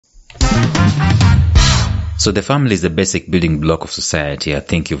So the family is the basic building block of society. I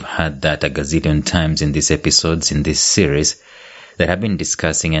think you've heard that a gazillion times in these episodes, in this series that I've been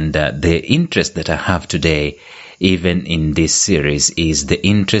discussing. And the interest that I have today, even in this series, is the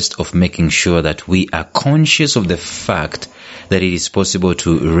interest of making sure that we are conscious of the fact that it is possible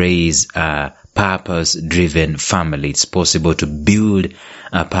to raise a purpose-driven family. It's possible to build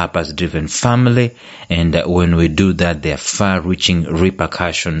a purpose-driven family, and when we do that, there are far-reaching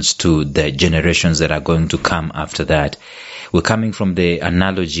repercussions to the generations that are going to come after that. We're coming from the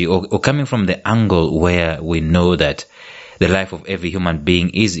analogy, or coming from the angle where we know that the life of every human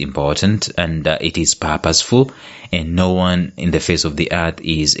being is important, and it is purposeful, and no one in the face of the earth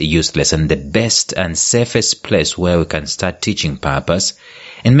is useless. And the best and safest place where we can start teaching purpose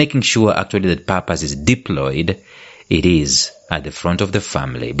and making sure actually that purpose is deployed, it is at the front of the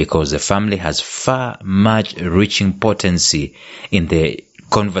family, because the family has far much reaching potency in the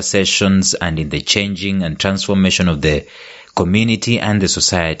conversations and in the changing and transformation of the community and the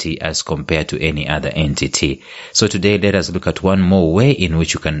society as compared to any other entity. So today, let us look at one more way in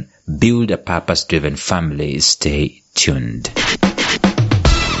which you can build a purpose-driven family. Stay tuned.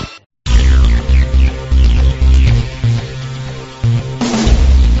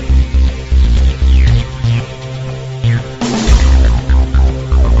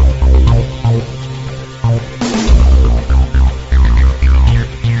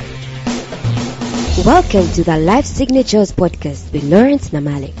 Welcome to the Life Signatures podcast with Lawrence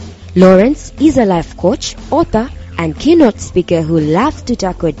Namale. Lawrence is a life coach, author, and keynote speaker who loves to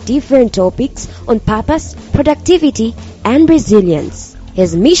tackle different topics on purpose, productivity, and resilience.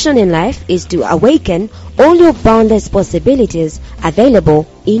 His mission in life is to awaken all your boundless possibilities available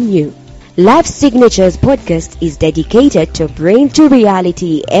in you. Life Signatures podcast is dedicated to bring to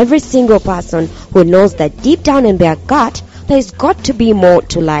reality every single person who knows that deep down in their gut, there's got to be more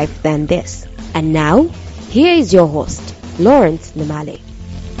to life than this. And now, here is your host, Lawrence Namale.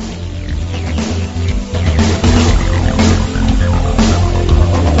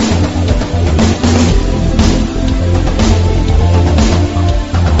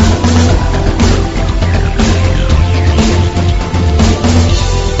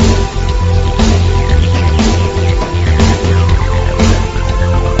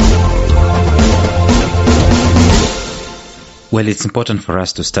 Well, it's important for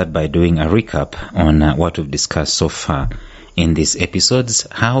us to start by doing a recap on what we've discussed so far in these episodes.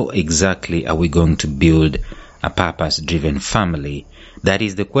 How exactly are we going to build a purpose-driven family? That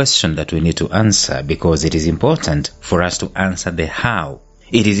is the question that we need to answer, because it is important for us to answer the how.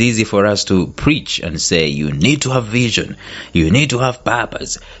 It is easy for us to preach and say, you need to have vision, you need to have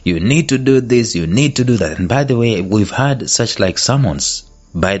purpose, you need to do this, you need to do that. And by the way, we've had such like sermons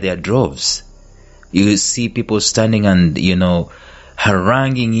by their droves. You see people standing and,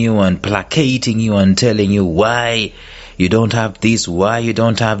 haranguing you and placating you and telling you why you don't have this, why you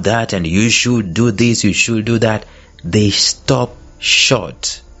don't have that, and you should do this, you should do that. They stop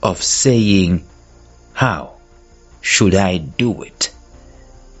short of saying, how should I do it?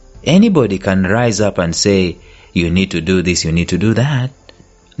 Anybody can rise up and say, you need to do this, you need to do that.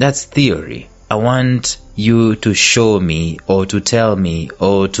 That's theory. I want you to show me or to tell me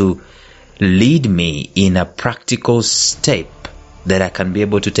or to lead me in a practical step that I can be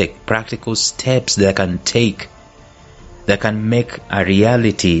able to take, practical steps that I can take that can make a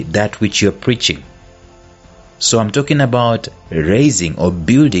reality that which you're preaching. So I'm talking about raising or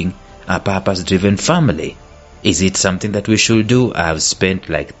building a purpose-driven family. Is it something that we should do? I've spent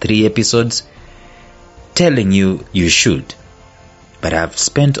like 3 episodes telling you you should. But I've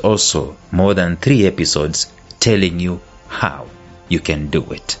spent also more than 3 episodes telling you how you can do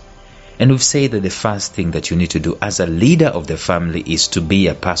it. And we've said that the first thing that you need to do as a leader of the family is to be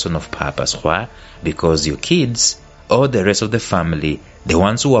a person of purpose. Why? Because your kids or the rest of the family, the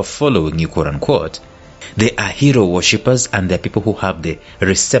ones who are following you, quote unquote, they are hero worshippers, and they're people who have the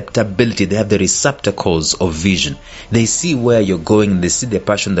receptability, they have the receptacles of vision. They see where you're going, they see the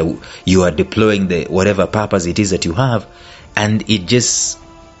passion that you are deploying, the whatever purpose it is that you have, and it just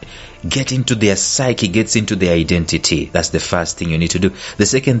get into their psyche, gets into their identity. That's the first thing you need to do. The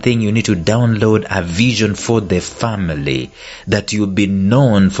second thing, you need to download a vision for the family, that you'll be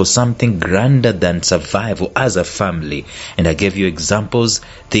known for something grander than survival as a family. And I gave you examples,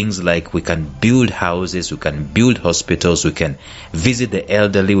 things like we can build houses, we can build hospitals, we can visit the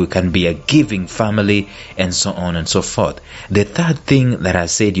elderly, we can be a giving family, and so on and so forth. The third thing that I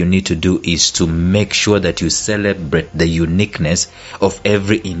said you need to do is to make sure that you celebrate the uniqueness of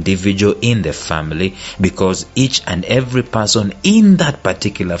every individual in the family, because each and every person in that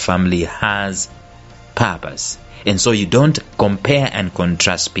particular family has purpose. And so you don't compare and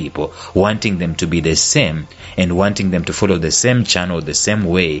contrast people, wanting them to be the same and wanting them to follow the same channel, the same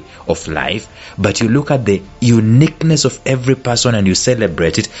way of life, but you look at the uniqueness of every person and you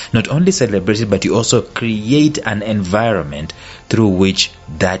celebrate it. Not only celebrate it, but you also create an environment through which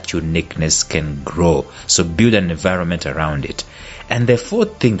that uniqueness can grow. So build an environment around it. And the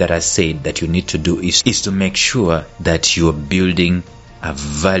fourth thing that I said that you need to do is to make sure that you're building a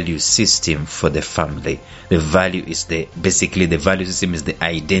value system for the family. The value system is the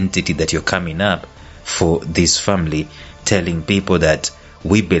identity that you're coming up for this family, telling people that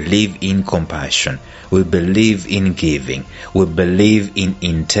we believe in compassion, we believe in giving, we believe in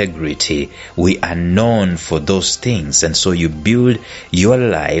integrity, we are known for those things. And so you build your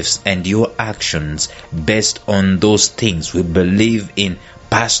lives and your actions based on those things. We believe in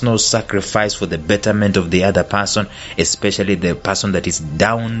personal sacrifice for the betterment of the other person, especially the person that is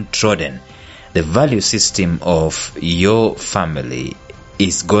downtrodden. The value system of your family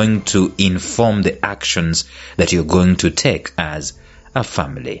is going to inform the actions that you're going to take as a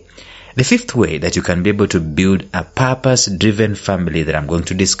family. The fifth way that you can be able to build a purpose-driven family that I'm going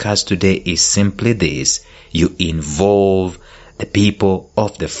to discuss today is simply this: you involve the people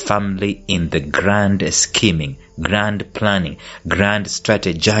of the family in the grand scheming, grand planning, grand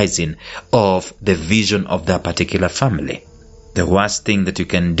strategizing of the vision of that particular family. The worst thing that you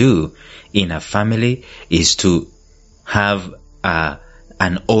can do in a family is to have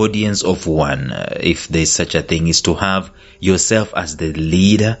an audience of one, if there's such a thing, is to have yourself as the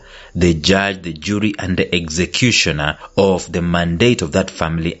leader, the judge, the jury, and the executioner of the mandate of that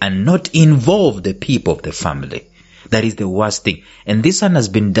family and not involve the people of the family. That is the worst thing. And this one has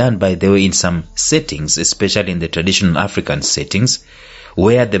been done, by the way, in some settings, especially in the traditional African settings,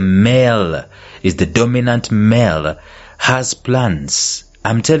 where the male is the dominant male, has plans.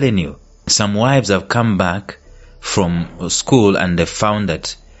 I'm telling you, some wives have come back from school and they found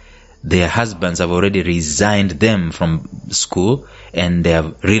that their husbands have already resigned them from school and they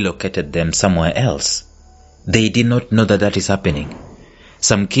have relocated them somewhere else. They did not know that is happening.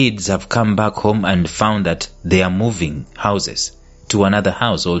 Some kids have come back home and found that they are moving houses to another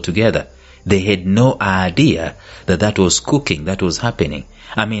house altogether. They had no idea that was cooking, that was happening.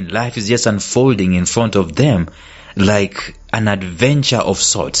 I mean, life is just unfolding in front of them like an adventure of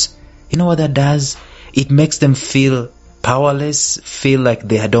sorts. You know what that does? It makes them feel powerless, feel like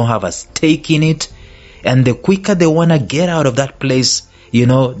they don't have a stake in it. And the quicker they want to get out of that place,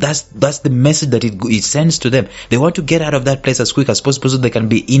 that's the message that it sends to them. They want to get out of that place as quick as possible so they can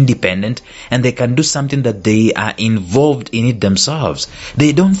be independent and they can do something that they are involved in it themselves.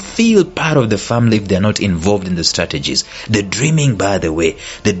 They don't feel part of the family if they're not involved in the strategies. They're dreaming, by the way.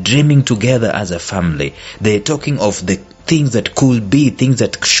 They're dreaming together as a family. They're talking of the things that could be, things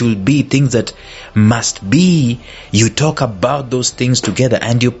that should be, things that must be. You talk about those things together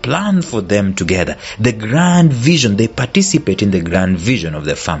and you plan for them together. The grand vision, they participate in the grand vision of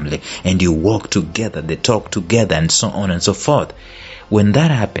the family and you walk together, they talk together and so on and so forth. When that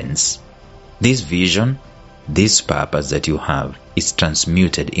happens, this vision, this purpose that you have is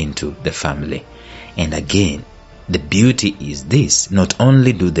transmuted into the family. And again, the beauty is this: not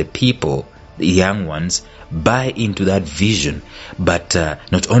only do the people, the young ones, buy into that vision, but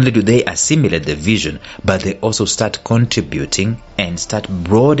not only do they assimilate the vision, but they also start contributing and start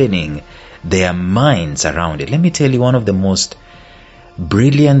broadening their minds around it. Let me tell you, one of the most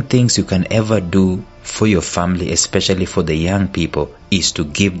brilliant things you can ever do for your family, especially for the young people, is to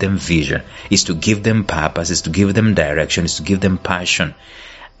give them vision, is to give them purpose, is to give them direction, is to give them passion.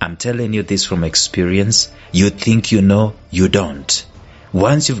 I'm telling you this from experience. You think you know, you don't.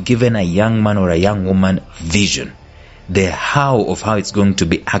 Once you've given a young man or a young woman vision, the how of how it's going to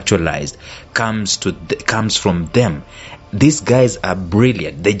be actualized comes from them. These guys are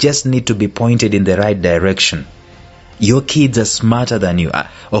brilliant. They just need to be pointed in the right direction. Your kids are smarter than you are.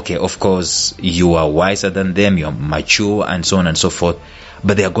 Okay, of course, you are wiser than them, you're mature and so on and so forth,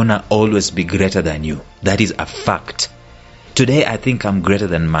 but they are going to always be greater than you. That is a fact. Today, I think I'm greater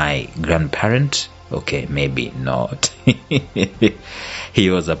than my grandparent. Okay, maybe not. He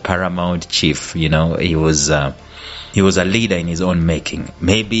was a paramount chief, he was a leader in his own making.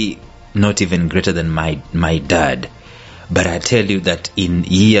 Maybe not even greater than my dad. But I tell you that in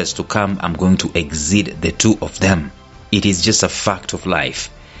years to come, I'm going to exceed the two of them. It is just a fact of life.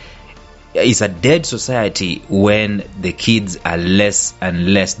 It's a dead society when the kids are less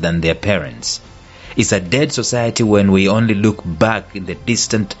and less than their parents. It's a dead society when we only look back in the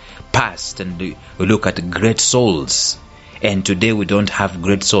distant past and we look at great souls. And today we don't have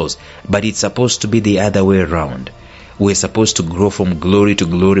great souls. But it's supposed to be the other way around. we're supposed to grow from glory to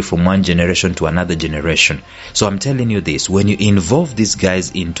glory, from one generation to another generation. So I'm telling you this, when you involve these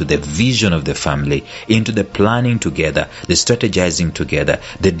guys into the vision of the family, into the planning together, the strategizing together,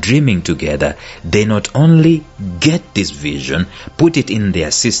 the dreaming together, they not only get this vision, put it in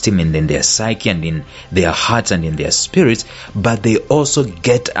their system and in their psyche and in their hearts and in their spirits, but they also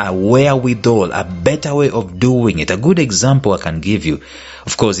get a wherewithal, a better way of doing it. A good example I can give you,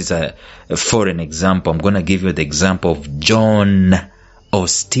 of course it's a foreign example. I'm going to give you the example of John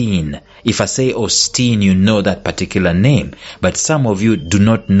Osteen. If I say Osteen, you know that particular name, but some of you do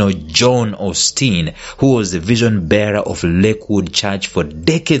not know John Osteen, who was the vision bearer of Lakewood Church for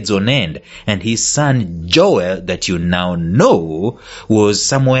decades on end, and his son Joel, that you now know, was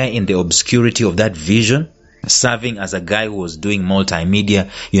somewhere in the obscurity of that vision, serving as a guy who was doing multimedia,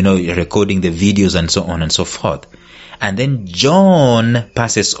 recording the videos and so on and so forth. And then John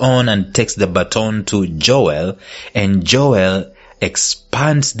passes on and takes the baton to Joel, and Joel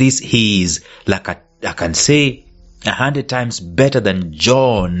expands this. He is, like I can say, 100 times better than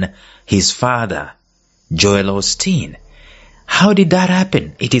John, his father, Joel Osteen. How did that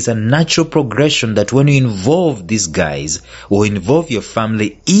happen? It is a natural progression that when you involve these guys or involve your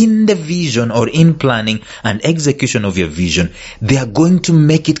family in the vision or in planning and execution of your vision, they are going to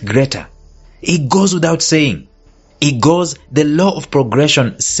make it greater. It goes without saying. The law of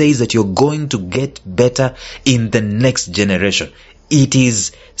progression says that you're going to get better in the next generation. It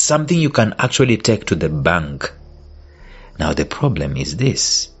is something you can actually take to the bank. Now the problem is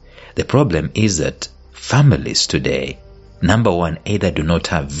this. The problem is that families today, number one, either do not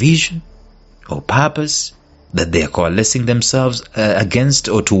have vision or purpose that they are coalescing themselves against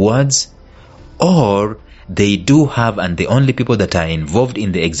or towards, or they do have, and the only people that are involved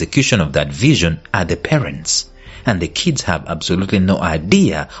in the execution of that vision are the parents. And the kids have absolutely no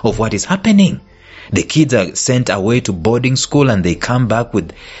idea of what is happening. The kids are sent away to boarding school and they come back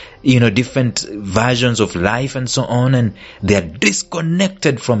with, different versions of life and so on, and they are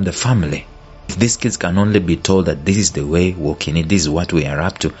disconnected from the family. If these kids can only be told that this is the way, walk in it, this is what we are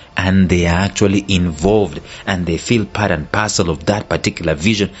up to, and they are actually involved and they feel part and parcel of that particular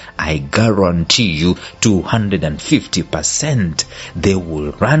vision, I guarantee you 250% they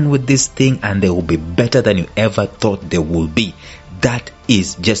will run with this thing and they will be better than you ever thought they will be. That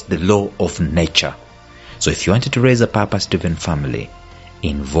is just the law of nature. So if you wanted to raise a purpose-driven family,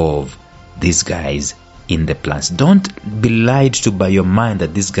 involve these guys in the plans. Don't be lied to by your mind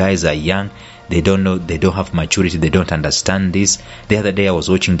that these guys are young, they don't know, they don't have maturity, they don't understand this. The other day I was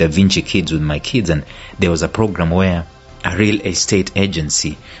watching Da Vinci Kids with my kids, and there was a program where a real estate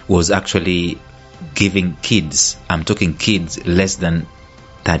agency was actually giving kids, I'm talking kids less than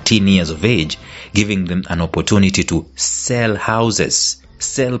 13 years of age, giving them an opportunity to sell houses,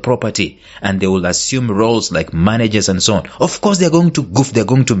 sell property, and they will assume roles like managers and so on. Of course they're going to goof, they're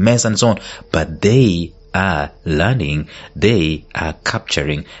going to mess and so on, but they are learning, they are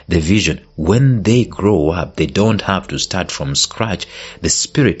capturing the vision. When they grow up, they don't have to start from scratch. The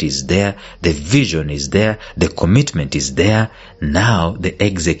spirit is there, the vision is there, the commitment is there. Now the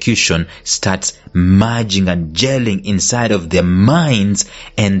execution starts merging and gelling inside of their minds,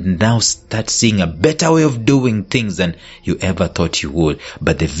 and now start seeing a better way of doing things than you ever thought you would.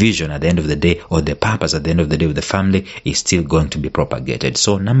 But the vision at the end of the day, or the purpose at the end of the day of the family, is still going to be propagated.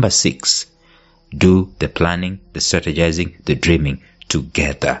 So number 6, do the planning, the strategizing, the dreaming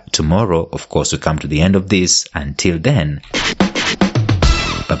together. Tomorrow, of course, we come to the end of this. Until then,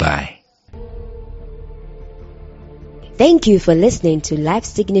 bye-bye. Thank you for listening to Life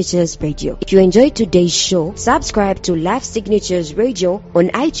Signatures Radio. If you enjoyed today's show, subscribe to Life Signatures Radio on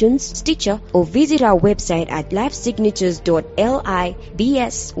iTunes, Stitcher, or visit our website at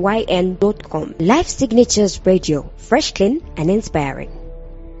lifesignatures.libsyn.com. Life Signatures Radio, fresh, clean, and inspiring.